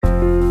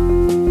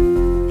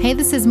Hey,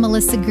 this is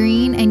Melissa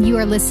Green, and you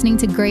are listening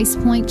to Grace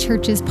Point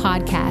Church's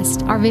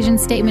podcast. Our vision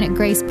statement at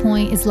Grace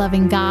Point is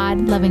loving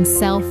God, loving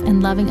self,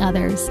 and loving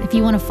others. If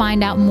you want to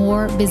find out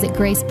more, visit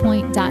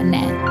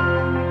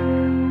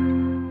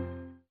gracepoint.net.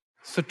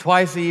 So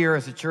twice a year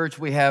as a church,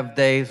 we have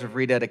days of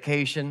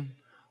rededication.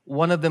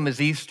 One of them is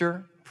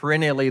Easter.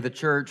 Perennially, the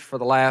church for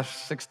the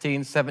last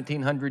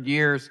 1700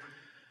 years,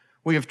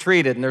 we have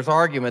treated, and there's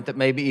argument that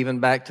maybe even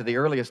back to the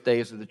earliest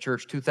days of the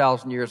church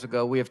 2,000 years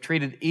ago, we have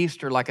treated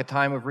Easter like a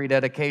time of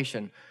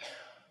rededication.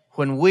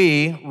 When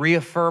we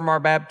reaffirm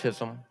our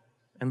baptism,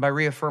 and by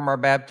reaffirm our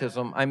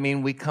baptism, I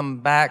mean we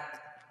come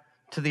back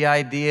to the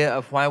idea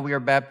of why we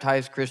are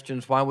baptized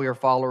Christians, why we are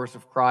followers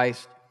of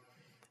Christ.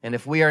 And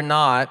if we are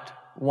not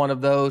one of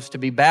those to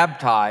be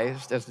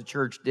baptized, as the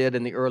church did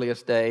in the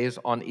earliest days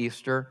on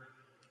Easter,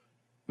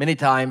 many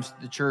times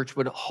the church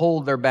would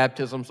hold their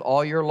baptisms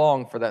all year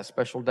long for that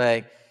special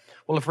day.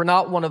 Well, if we're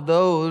not one of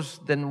those,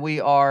 then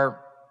we are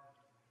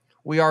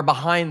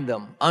behind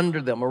them,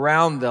 under them,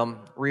 around them,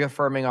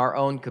 reaffirming our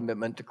own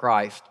commitment to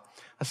Christ.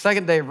 A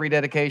second day of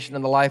rededication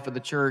in the life of the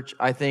church,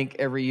 I think,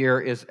 every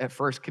year is at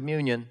First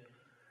Communion,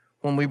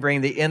 when we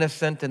bring the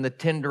innocent and the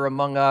tender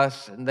among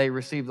us, and they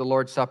receive the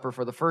Lord's Supper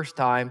for the first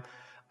time.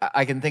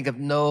 I can think of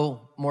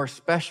no more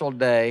special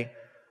day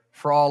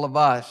for all of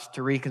us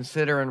to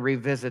reconsider and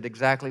revisit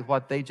exactly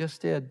what they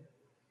just did.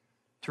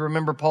 To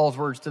remember Paul's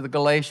words to the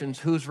Galatians,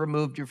 who's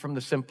removed you from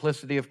the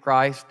simplicity of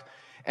Christ?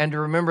 And to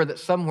remember that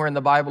somewhere in the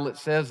Bible it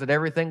says that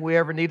everything we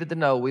ever needed to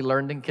know, we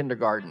learned in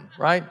kindergarten,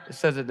 right? It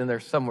says it in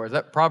there somewhere. Is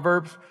that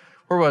Proverbs?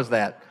 Where was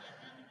that?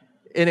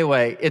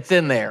 Anyway, it's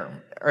in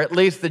there, or at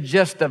least the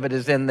gist of it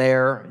is in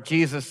there.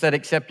 Jesus said,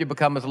 except you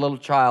become as a little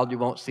child, you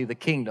won't see the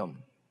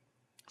kingdom.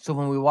 So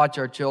when we watch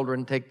our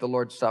children take the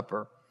Lord's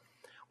Supper,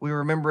 we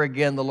remember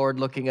again the Lord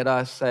looking at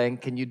us saying,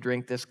 can you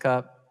drink this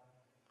cup?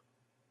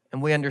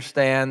 And we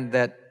understand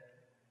that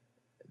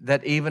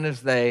even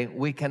as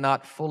we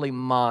cannot fully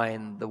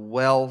mine the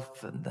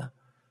wealth and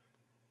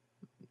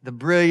the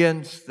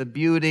brilliance, the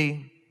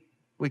beauty.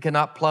 We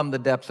cannot plumb the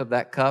depths of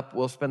that cup.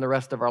 We'll spend the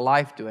rest of our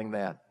life doing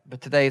that.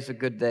 But today is a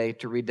good day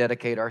to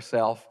rededicate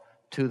ourselves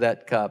to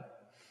that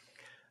cup.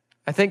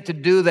 I think to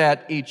do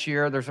that each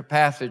year, there's a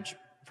passage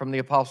from the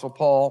Apostle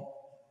Paul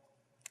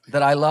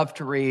that I love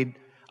to read.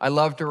 I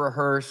love to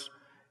rehearse,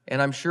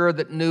 and I'm sure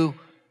that new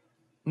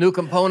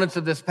components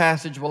of this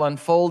passage will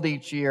unfold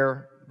each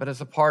year, but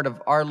as a part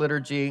of our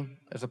liturgy,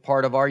 as a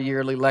part of our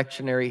yearly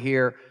lectionary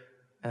here,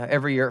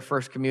 every year at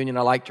First Communion,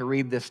 I like to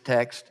read this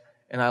text,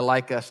 and I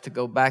like us to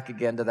go back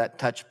again to that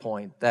touch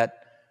point,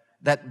 that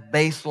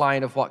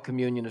baseline of what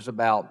communion is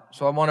about.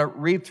 So I want to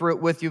read through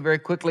it with you very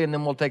quickly, and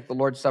then we'll take the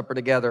Lord's Supper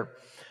together.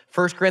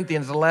 1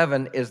 Corinthians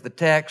 11 is the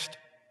text,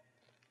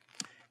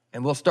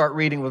 and we'll start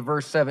reading with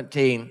verse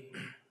 17.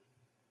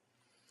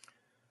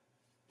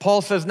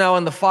 Paul says, now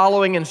in the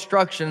following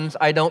instructions,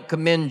 I don't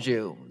commend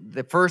you.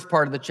 The first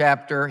part of the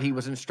chapter, he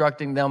was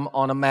instructing them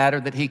on a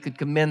matter that he could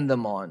commend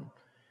them on.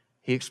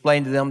 He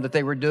explained to them that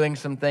they were doing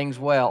some things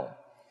well.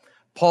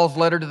 Paul's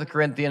letter to the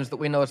Corinthians that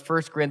we know as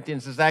 1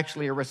 Corinthians is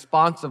actually a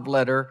responsive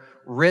letter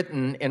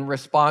written in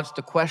response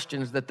to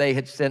questions that they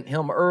had sent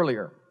him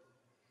earlier.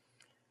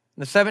 In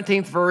the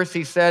 17th verse,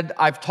 he said,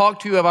 I've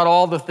talked to you about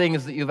all the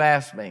things that you've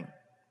asked me,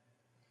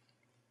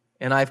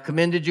 and I've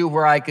commended you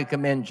where I could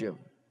commend you.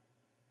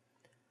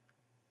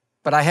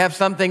 But I have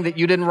something that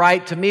you didn't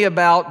write to me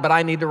about, but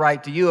I need to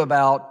write to you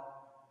about.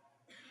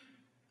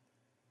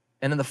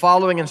 And in the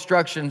following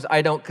instructions,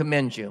 I don't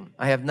commend you.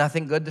 I have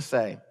nothing good to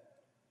say.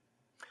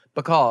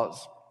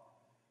 Because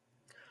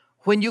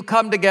when you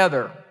come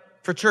together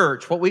for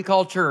church, what we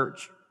call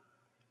church,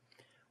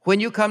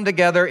 when you come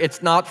together,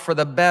 it's not for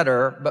the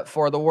better, but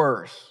for the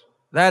worse.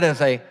 That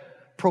is a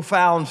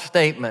profound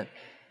statement.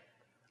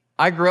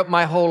 I grew up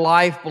my whole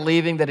life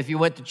believing that if you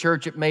went to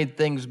church, it made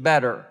things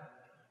better.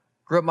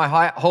 Grew up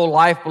my whole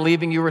life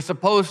believing you were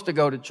supposed to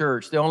go to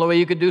church. The only way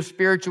you could do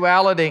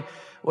spirituality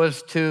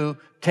was to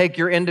take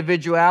your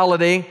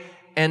individuality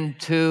and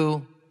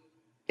to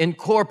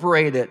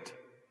incorporate it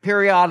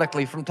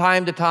periodically from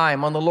time to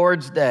time on the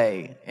Lord's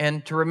Day,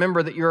 and to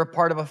remember that you're a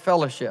part of a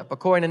fellowship, a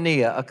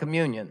koinonia, a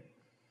communion.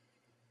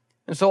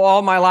 And so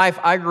all my life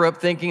I grew up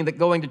thinking that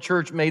going to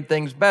church made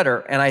things better,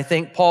 and I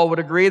think Paul would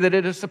agree that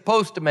it is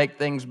supposed to make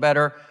things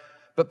better.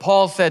 But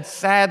Paul said,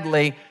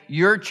 sadly,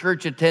 your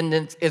church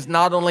attendance is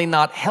not only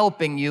not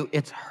helping you,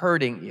 it's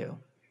hurting you.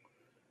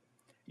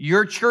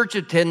 Your church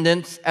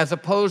attendance, as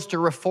opposed to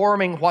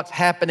reforming what's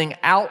happening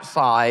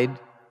outside,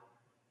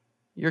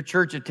 your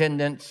church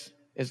attendance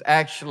is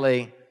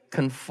actually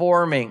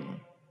conforming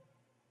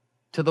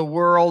to the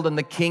world and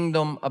the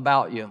kingdom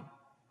about you.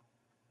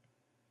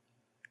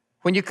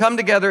 When you come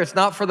together, it's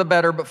not for the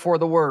better, but for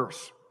the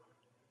worse.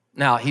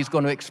 Now, he's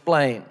going to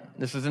explain.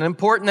 This is an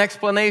important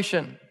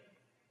explanation.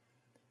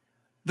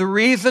 The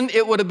reason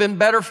it would have been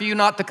better for you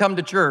not to come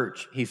to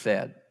church, he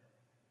said.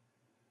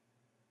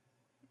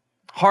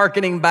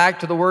 Hearkening back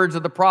to the words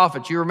of the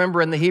prophets. You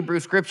remember in the Hebrew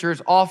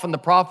scriptures, often the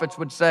prophets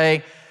would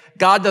say,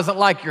 God doesn't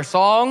like your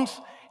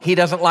songs, He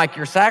doesn't like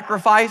your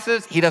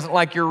sacrifices. He doesn't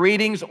like your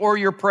readings or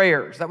your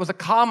prayers. That was a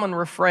common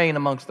refrain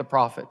amongst the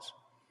prophets.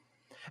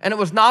 And it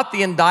was not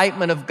the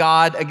indictment of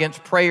God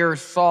against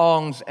prayers,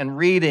 songs, and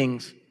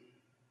readings.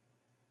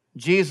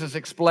 Jesus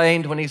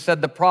explained when he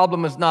said the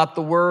problem is not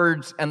the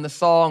words and the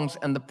songs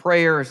and the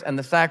prayers and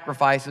the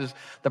sacrifices.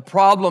 The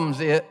problem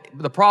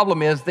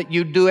is that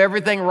you do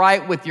everything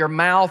right with your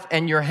mouth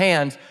and your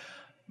hands.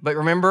 But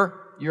remember,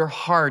 your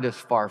heart is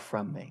far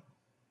from me.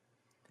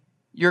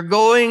 You're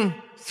going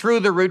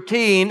through the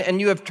routine and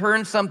you have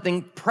turned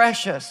something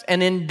precious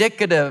and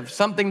indicative,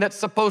 something that's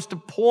supposed to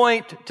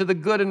point to the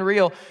good and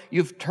real.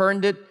 You've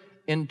turned it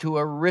into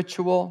a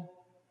ritual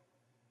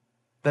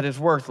that is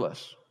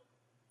worthless.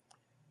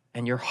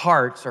 And your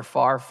hearts are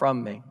far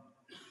from me.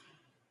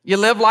 You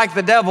live like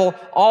the devil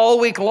all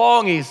week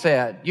long, he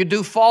said. You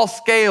do false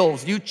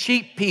scales, you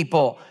cheat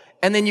people,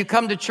 and then you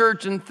come to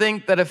church and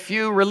think that a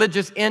few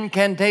religious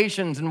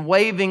incantations and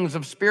wavings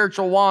of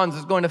spiritual wands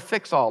is going to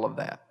fix all of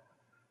that.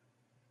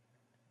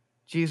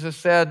 Jesus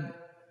said,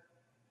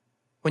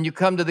 when you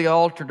come to the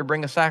altar to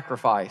bring a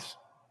sacrifice,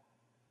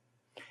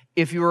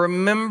 if you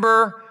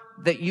remember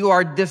that you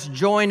are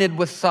disjointed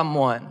with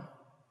someone,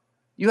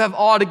 you have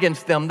aught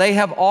against them, they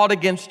have aught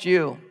against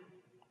you.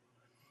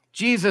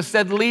 Jesus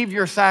said, leave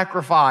your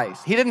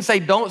sacrifice. He didn't say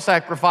don't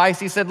sacrifice.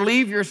 He said,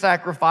 leave your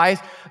sacrifice.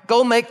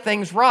 Go make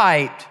things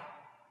right.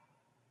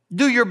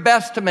 Do your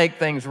best to make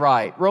things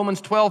right.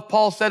 Romans 12,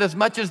 Paul said, as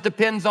much as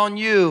depends on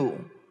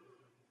you.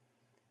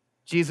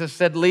 Jesus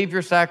said, leave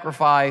your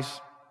sacrifice.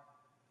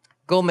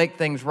 Go make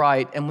things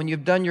right. And when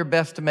you've done your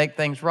best to make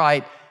things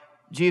right,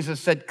 Jesus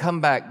said, come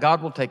back.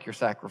 God will take your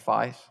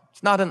sacrifice.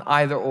 It's not an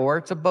either or,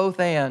 it's a both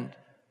and.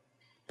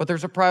 But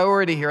there's a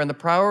priority here, and the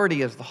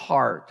priority is the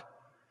heart.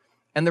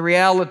 And the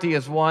reality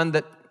is one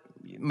that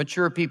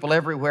mature people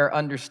everywhere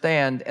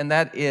understand, and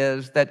that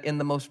is that in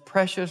the most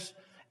precious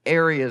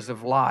areas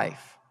of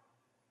life,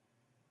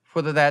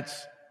 whether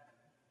that's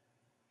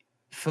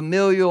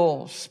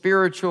familial,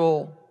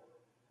 spiritual,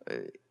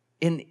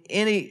 in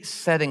any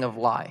setting of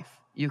life,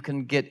 you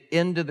can get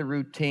into the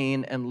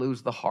routine and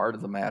lose the heart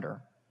of the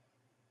matter.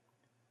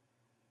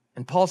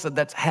 And Paul said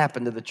that's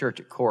happened to the church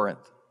at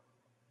Corinth.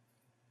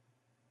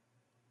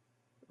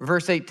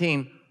 Verse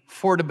 18,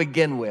 for to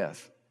begin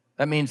with.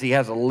 That means he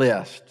has a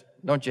list.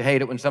 Don't you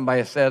hate it when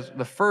somebody says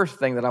the first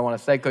thing that I want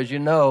to say, because you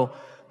know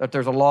that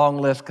there's a long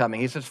list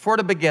coming. He says, for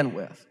to begin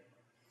with.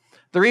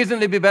 The reason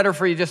it'd be better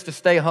for you just to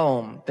stay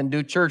home than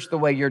do church the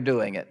way you're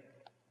doing it.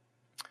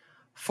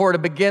 For to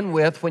begin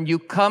with, when you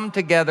come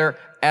together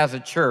as a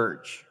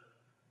church,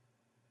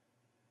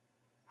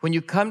 when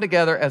you come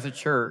together as a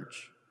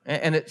church,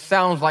 and it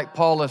sounds like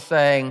Paul is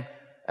saying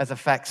as a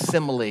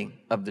facsimile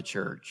of the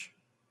church.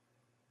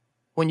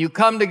 When you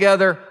come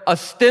together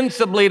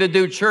ostensibly to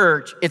do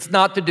church, it's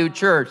not to do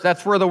church.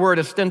 That's where the word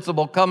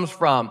ostensible comes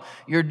from.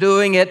 You're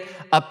doing it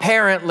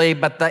apparently,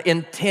 but the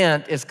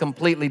intent is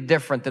completely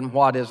different than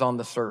what is on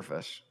the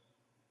surface.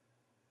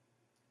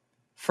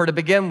 For to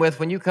begin with,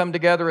 when you come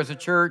together as a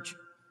church,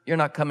 you're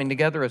not coming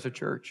together as a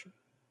church.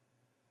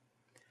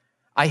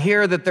 I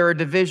hear that there are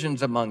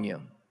divisions among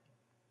you.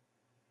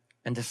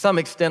 And to some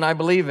extent, I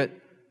believe it.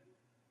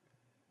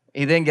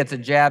 He then gets a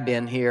jab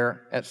in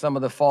here at some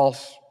of the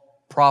false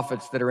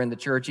prophets that are in the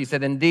church. He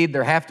said, indeed,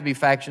 there have to be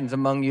factions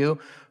among you,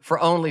 for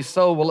only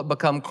so will it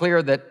become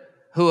clear that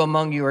who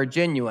among you are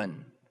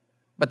genuine.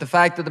 But the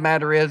fact of the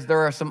matter is,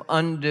 there are some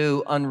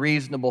undue,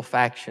 unreasonable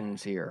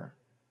factions here.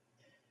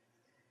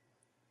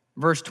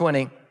 Verse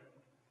 20,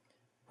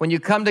 when you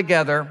come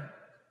together,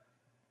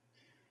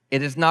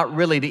 it is not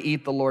really to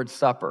eat the Lord's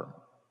Supper.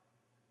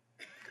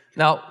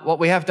 Now, what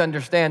we have to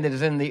understand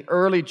is in the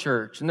early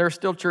church, and there are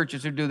still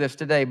churches who do this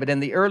today, but in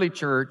the early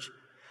church,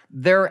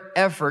 their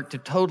effort to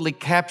totally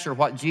capture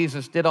what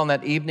Jesus did on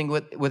that evening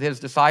with his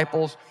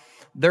disciples,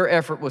 their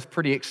effort was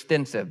pretty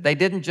extensive. They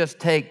didn't just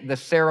take the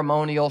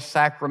ceremonial,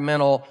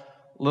 sacramental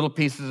little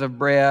pieces of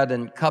bread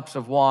and cups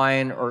of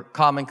wine or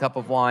common cup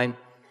of wine.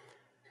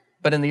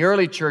 But in the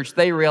early church,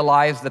 they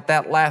realized that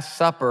that Last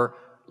Supper,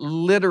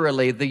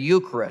 literally the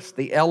Eucharist,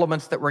 the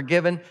elements that were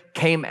given,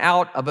 came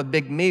out of a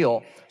big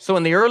meal. So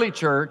in the early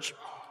church,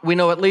 we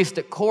know at least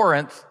at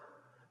Corinth,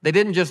 they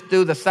didn't just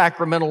do the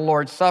sacramental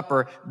Lord's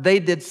Supper. They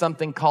did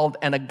something called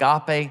an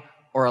agape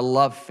or a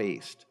love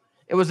feast.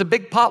 It was a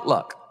big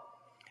potluck.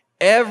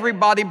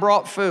 Everybody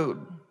brought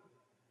food.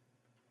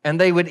 And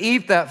they would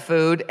eat that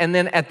food, and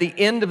then at the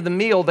end of the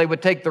meal, they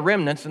would take the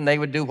remnants and they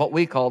would do what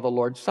we call the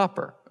Lord's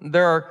Supper.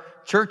 There are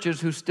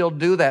churches who still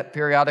do that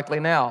periodically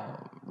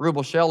now.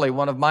 Rubel Shelley,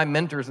 one of my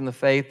mentors in the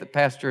faith that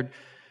pastored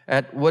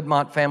at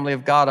Woodmont Family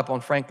of God up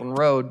on Franklin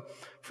Road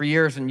for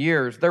years and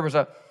years,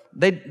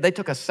 they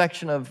took a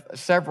section of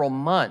several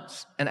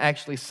months and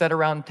actually sat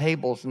around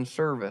tables in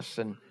service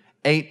and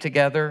ate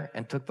together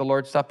and took the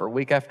Lord's Supper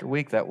week after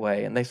week that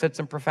way. And they said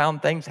some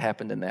profound things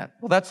happened in that.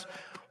 Well, that's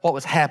what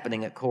was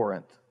happening at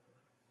Corinth.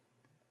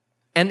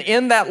 And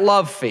in that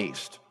love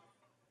feast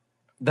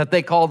that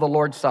they call the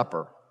Lord's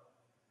Supper,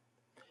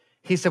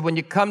 he said, when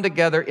you come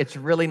together, it's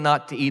really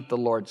not to eat the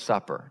Lord's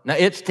Supper. Now,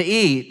 it's to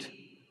eat,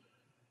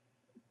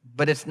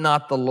 but it's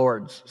not the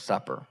Lord's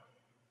Supper.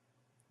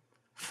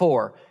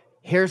 4,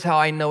 here's how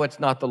I know it's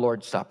not the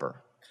Lord's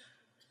Supper.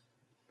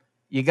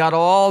 You got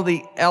all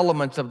the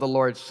elements of the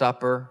Lord's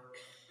Supper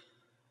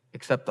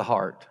except the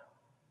heart.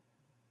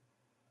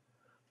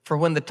 For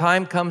when the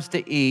time comes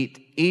to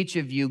eat, each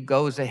of you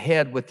goes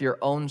ahead with your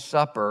own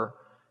supper,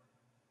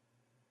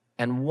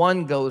 and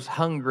one goes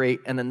hungry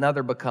and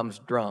another becomes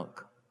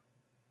drunk.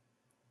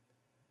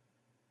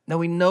 Now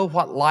we know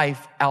what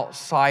life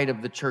outside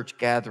of the church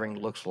gathering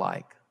looks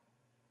like.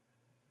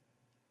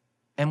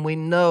 And we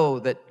know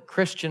that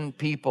Christian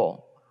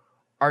people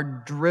are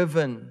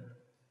driven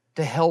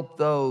to help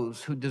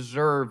those who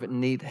deserve and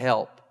need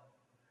help.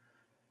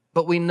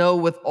 But we know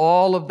with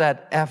all of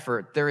that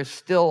effort, there is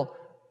still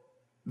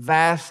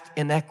vast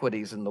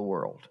inequities in the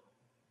world.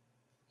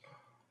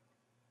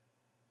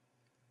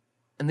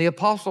 And the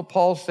Apostle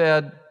Paul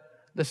said,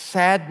 the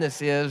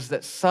sadness is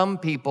that some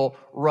people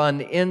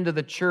run into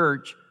the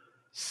church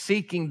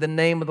seeking the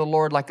name of the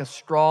Lord like a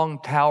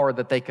strong tower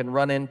that they can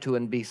run into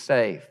and be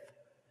safe.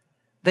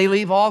 They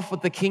leave off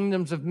with the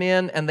kingdoms of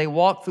men and they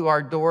walk through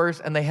our doors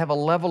and they have a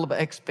level of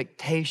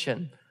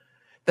expectation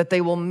that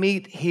they will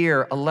meet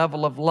here a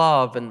level of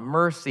love and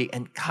mercy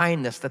and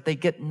kindness that they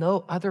get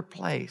no other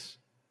place.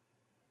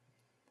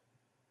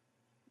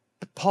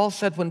 But Paul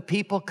said when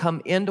people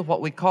come into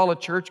what we call a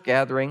church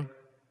gathering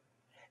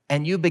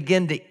and you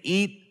begin to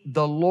eat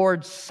the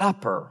Lord's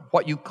Supper,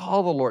 what you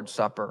call the Lord's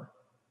Supper,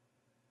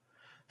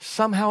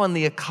 somehow in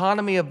the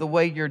economy of the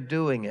way you're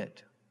doing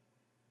it,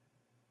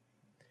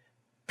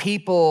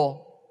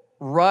 people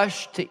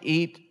rush to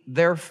eat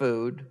their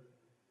food,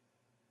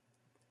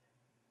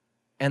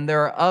 and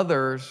there are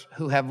others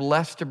who have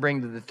less to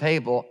bring to the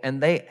table,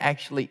 and they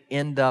actually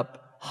end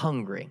up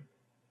hungry.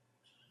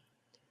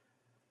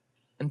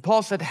 And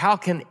Paul said, how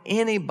can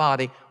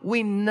anybody,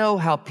 we know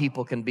how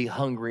people can be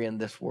hungry in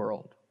this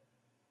world,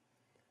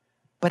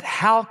 but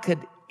how could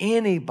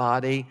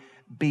anybody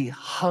be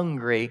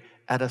hungry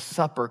at a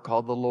supper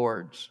called the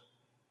Lord's?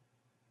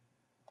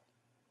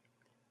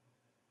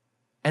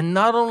 And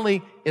not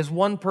only is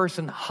one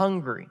person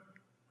hungry,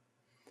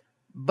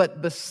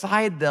 but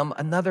beside them,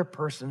 another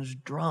person's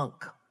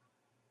drunk.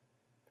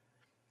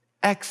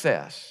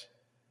 Excess,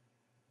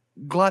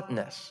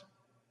 gluttonous.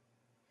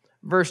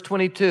 Verse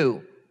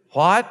 22,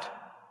 what?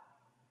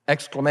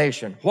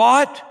 Exclamation,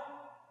 what?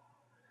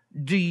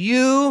 Do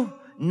you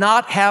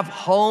not have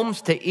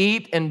homes to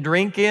eat and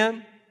drink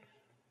in?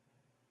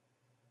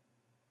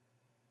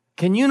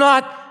 Can you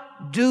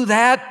not do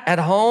that at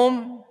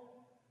home?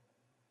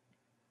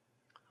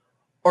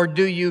 Or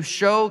do you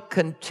show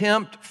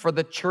contempt for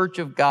the church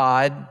of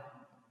God?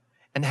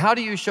 And how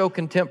do you show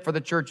contempt for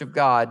the church of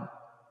God?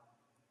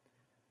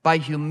 By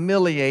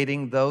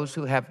humiliating those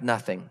who have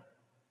nothing.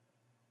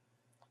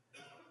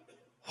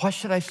 What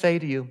should I say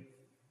to you?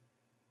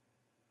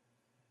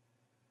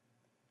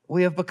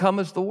 We have become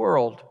as the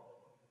world.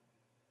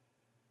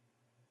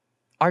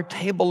 Our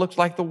table looks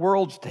like the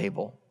world's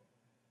table.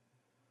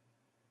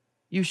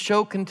 You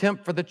show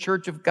contempt for the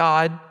church of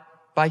God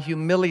by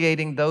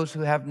humiliating those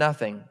who have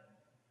nothing.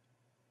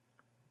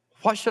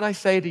 What should I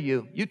say to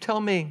you? You tell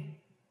me.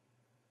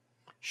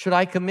 Should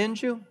I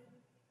commend you?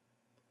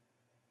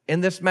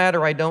 In this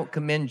matter, I don't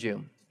commend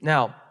you.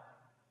 Now,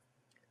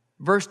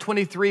 verse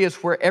 23 is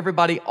where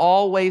everybody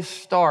always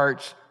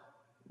starts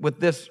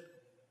with this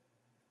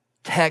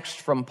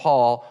text from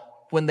Paul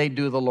when they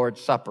do the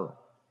Lord's Supper.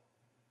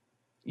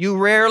 You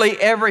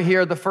rarely ever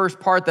hear the first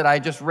part that I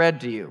just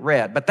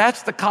read, but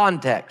that's the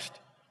context.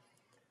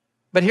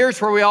 But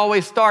here's where we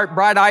always start,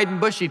 bright-eyed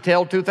and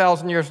bushy-tailed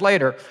 2,000 years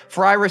later.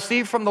 For I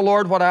received from the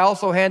Lord what I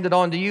also handed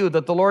on to you,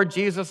 that the Lord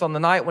Jesus, on the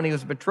night when he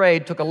was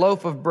betrayed, took a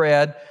loaf of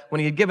bread. When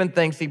he had given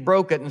thanks, he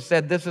broke it and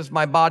said, this is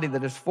my body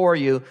that is for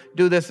you.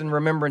 Do this in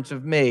remembrance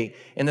of me.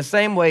 In the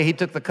same way, he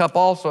took the cup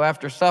also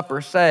after supper,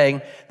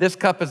 saying, this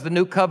cup is the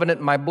new covenant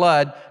in my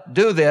blood.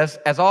 Do this,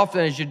 as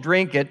often as you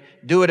drink it,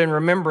 do it in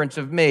remembrance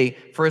of me.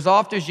 For as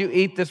often as you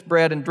eat this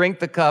bread and drink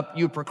the cup,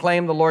 you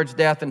proclaim the Lord's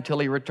death until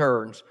he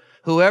returns.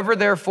 Whoever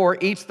therefore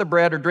eats the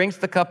bread or drinks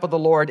the cup of the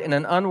Lord in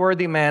an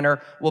unworthy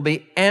manner will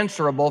be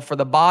answerable for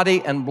the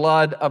body and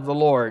blood of the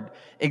Lord.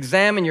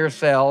 Examine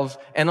yourselves,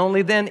 and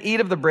only then eat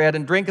of the bread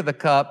and drink of the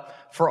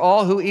cup. For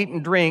all who eat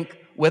and drink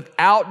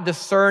without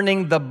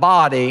discerning the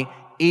body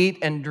eat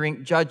and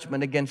drink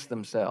judgment against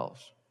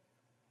themselves.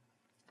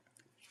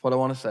 That's what I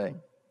want to say.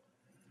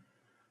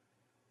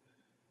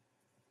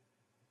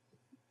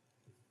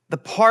 The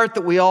part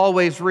that we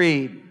always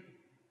read,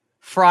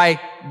 for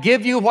I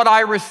give you what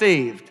I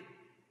received.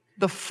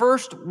 The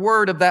first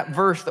word of that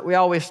verse that we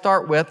always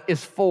start with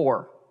is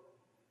for.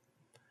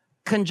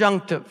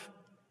 Conjunctive.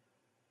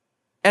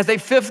 As a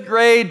 5th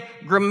grade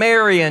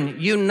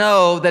grammarian, you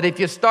know that if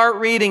you start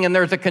reading and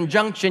there's a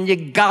conjunction,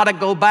 you gotta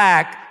go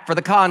back for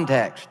the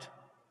context.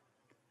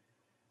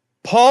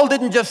 Paul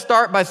didn't just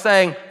start by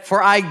saying,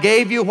 for I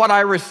gave you what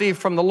I received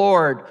from the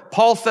Lord.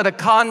 Paul set a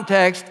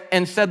context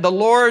and said the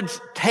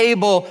Lord's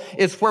table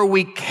is where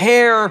we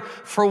care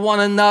for one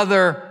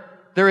another.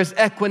 There is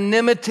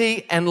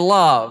equanimity and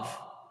love.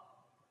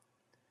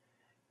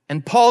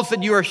 And Paul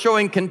said, you are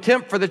showing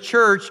contempt for the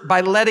church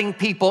by letting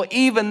people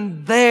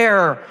even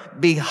there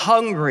be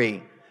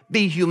hungry,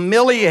 be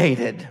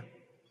humiliated.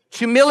 It's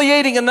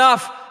humiliating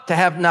enough to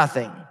have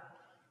nothing.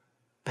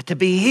 But to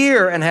be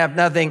here and have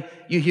nothing,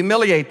 you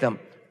humiliate them.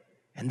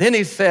 And then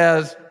he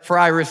says, for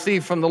I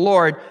received from the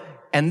Lord.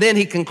 And then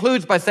he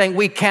concludes by saying,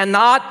 we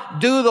cannot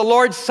do the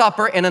Lord's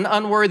Supper in an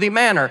unworthy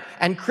manner.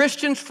 And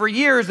Christians for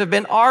years have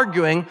been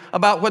arguing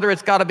about whether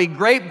it's got to be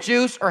grape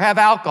juice or have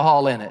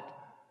alcohol in it.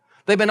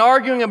 They've been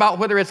arguing about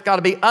whether it's got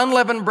to be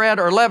unleavened bread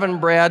or leavened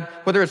bread,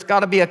 whether it's got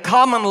to be a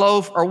common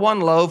loaf or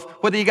one loaf,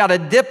 whether you got to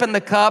dip in the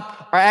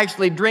cup or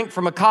actually drink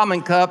from a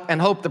common cup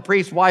and hope the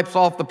priest wipes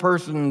off the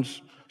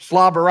person's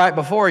slobber right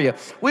before you.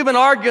 We've been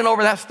arguing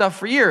over that stuff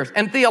for years.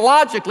 And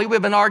theologically,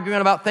 we've been arguing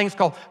about things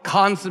called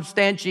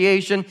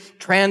consubstantiation,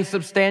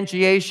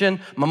 transubstantiation,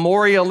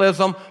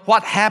 memorialism.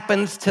 What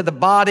happens to the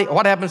body?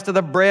 What happens to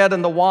the bread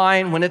and the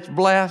wine when it's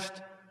blessed?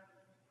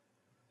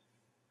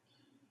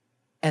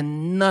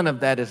 And none of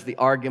that is the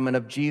argument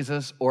of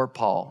Jesus or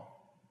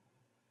Paul.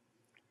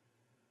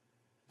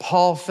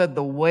 Paul said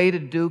the way to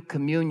do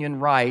communion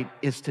right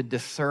is to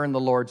discern the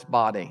Lord's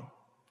body.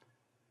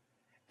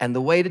 And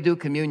the way to do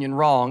communion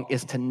wrong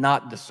is to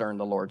not discern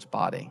the Lord's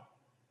body.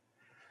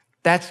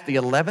 That's the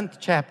 11th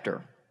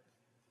chapter.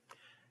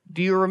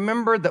 Do you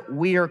remember that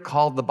we are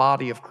called the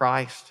body of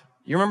Christ?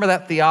 You remember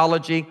that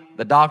theology,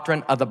 the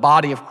doctrine of the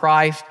body of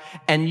Christ?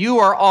 And you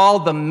are all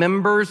the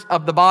members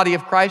of the body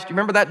of Christ. You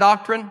remember that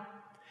doctrine?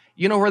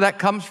 You know where that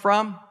comes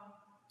from?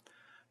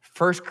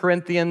 1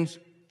 Corinthians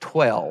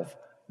 12,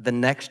 the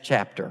next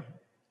chapter.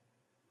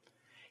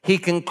 He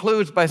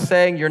concludes by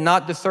saying, you're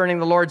not discerning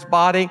the Lord's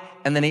body.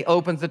 And then he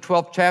opens the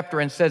 12th chapter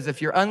and says,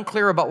 if you're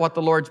unclear about what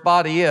the Lord's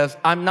body is,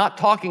 I'm not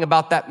talking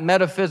about that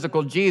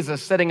metaphysical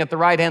Jesus sitting at the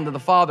right hand of the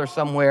Father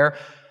somewhere.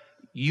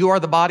 You are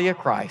the body of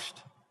Christ.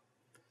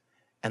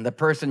 And the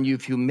person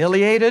you've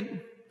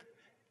humiliated,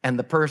 and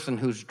the person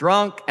who's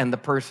drunk, and the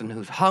person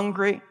who's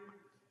hungry,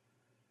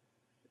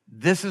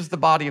 this is the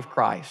body of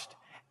Christ.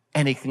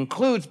 And he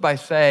concludes by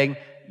saying,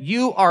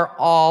 you are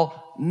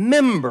all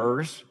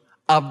members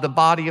of the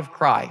body of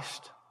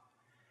Christ.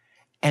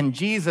 And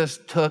Jesus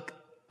took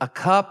a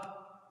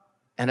cup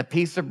and a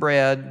piece of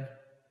bread,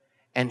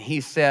 and he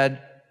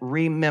said,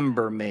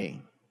 remember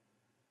me.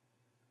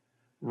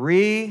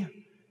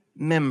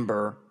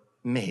 Remember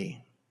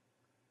me.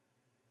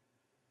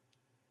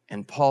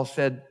 And Paul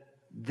said,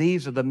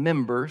 these are the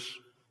members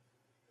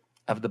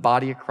of the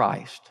body of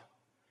Christ.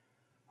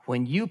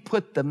 When you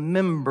put the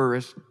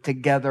members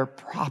together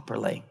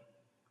properly,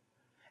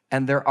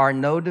 and there are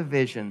no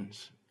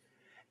divisions,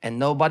 and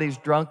nobody's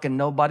drunk and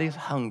nobody's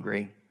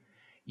hungry,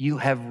 you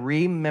have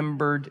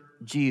remembered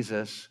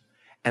Jesus.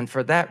 And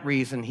for that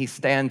reason, he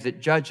stands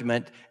at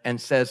judgment and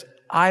says,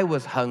 I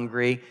was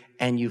hungry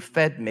and you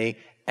fed me.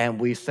 And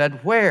we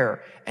said,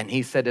 where? And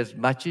he said, as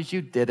much as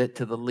you did it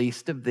to the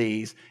least of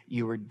these,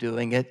 you were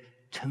doing it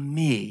to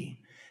me.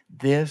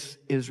 This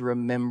is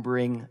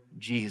remembering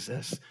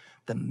Jesus.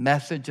 The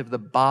message of the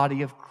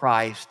body of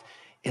Christ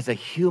is a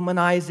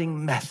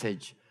humanizing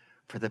message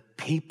for the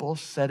people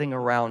sitting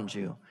around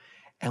you.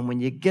 And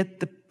when you get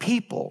the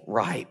people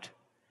right,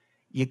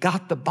 you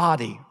got the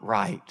body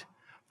right.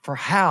 For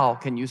how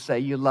can you say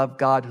you love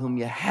God whom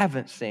you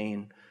haven't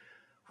seen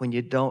when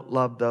you don't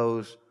love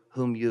those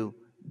whom you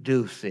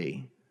do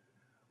see?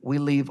 We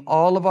leave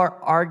all of our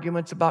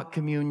arguments about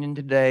communion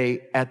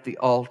today at the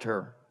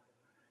altar,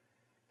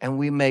 and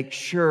we make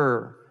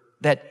sure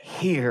that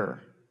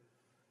here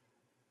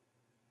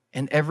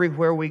and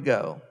everywhere we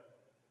go,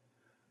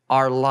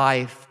 our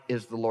life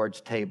is the Lord's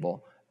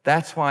table.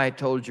 That's why I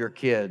told your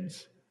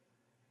kids,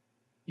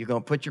 you're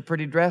going to put your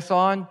pretty dress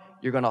on,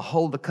 you're going to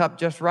hold the cup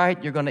just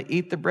right, you're going to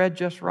eat the bread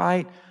just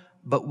right,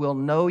 but we'll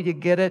know you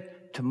get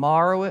it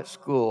tomorrow at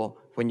school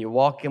when you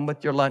walk in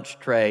with your lunch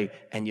tray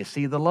and you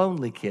see the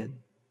lonely kid.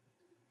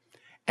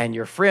 And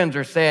your friends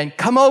are saying,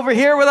 come over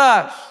here with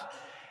us.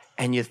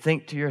 And you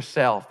think to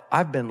yourself,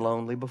 I've been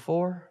lonely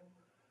before.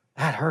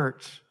 That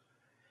hurts.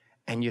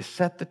 And you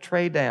set the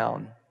tray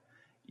down.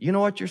 You know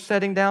what you're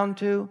setting down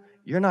to?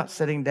 You're not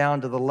sitting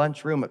down to the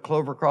lunchroom at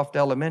Clovercroft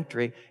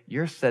Elementary.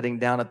 You're sitting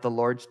down at the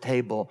Lord's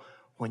table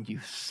when you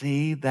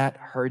see that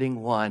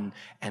hurting one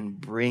and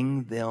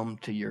bring them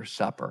to your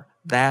supper.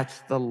 That's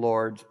the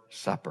Lord's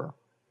Supper.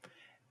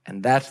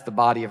 And that's the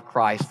body of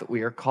Christ that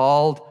we are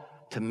called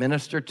to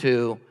minister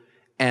to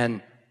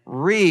and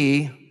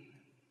remember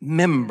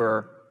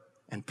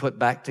and put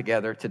back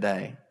together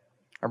today.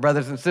 Our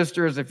brothers and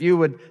sisters, if you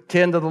would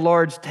tend to the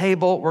Lord's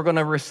table, we're going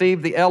to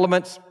receive the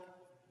elements.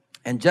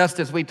 And just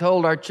as we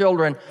told our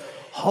children,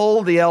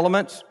 hold the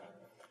elements.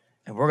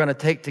 And we're going to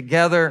take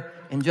together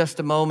in just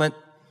a moment.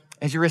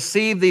 As you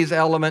receive these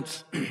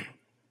elements,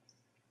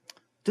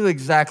 do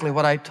exactly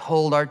what I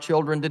told our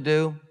children to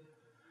do.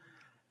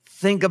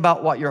 Think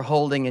about what you're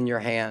holding in your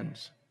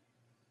hands.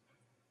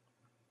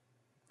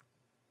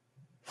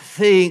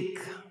 Think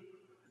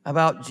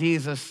about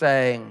Jesus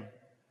saying,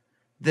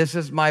 this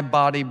is my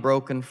body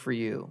broken for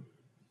you.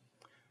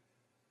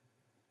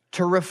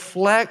 To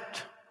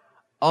reflect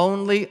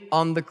only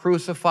on the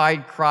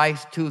crucified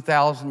Christ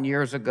 2,000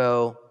 years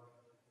ago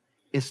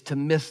is to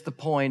miss the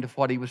point of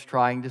what he was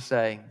trying to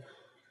say.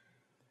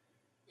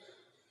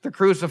 The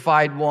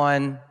crucified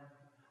one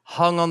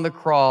hung on the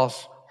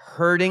cross,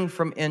 hurting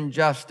from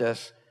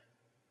injustice,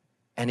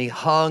 and he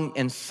hung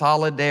in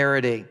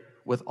solidarity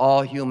with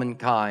all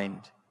humankind.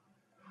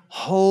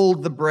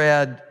 Hold the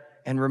bread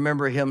and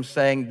remember him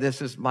saying,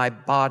 "This is my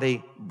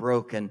body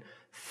broken."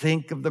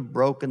 Think of the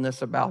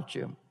brokenness about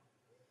you.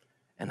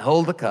 And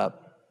hold the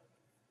cup.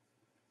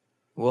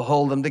 We'll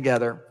hold them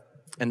together,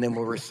 and then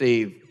we'll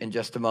receive in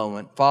just a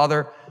moment.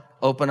 Father,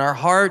 open our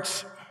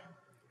hearts.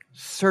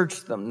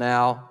 Search them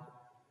now.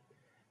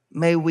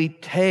 May we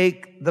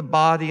take the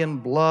body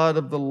and blood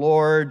of the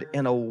Lord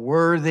in a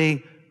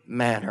worthy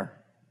manner.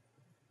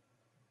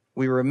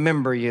 We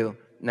remember you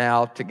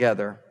now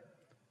together.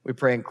 We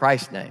pray in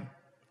Christ's name.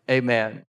 Amen.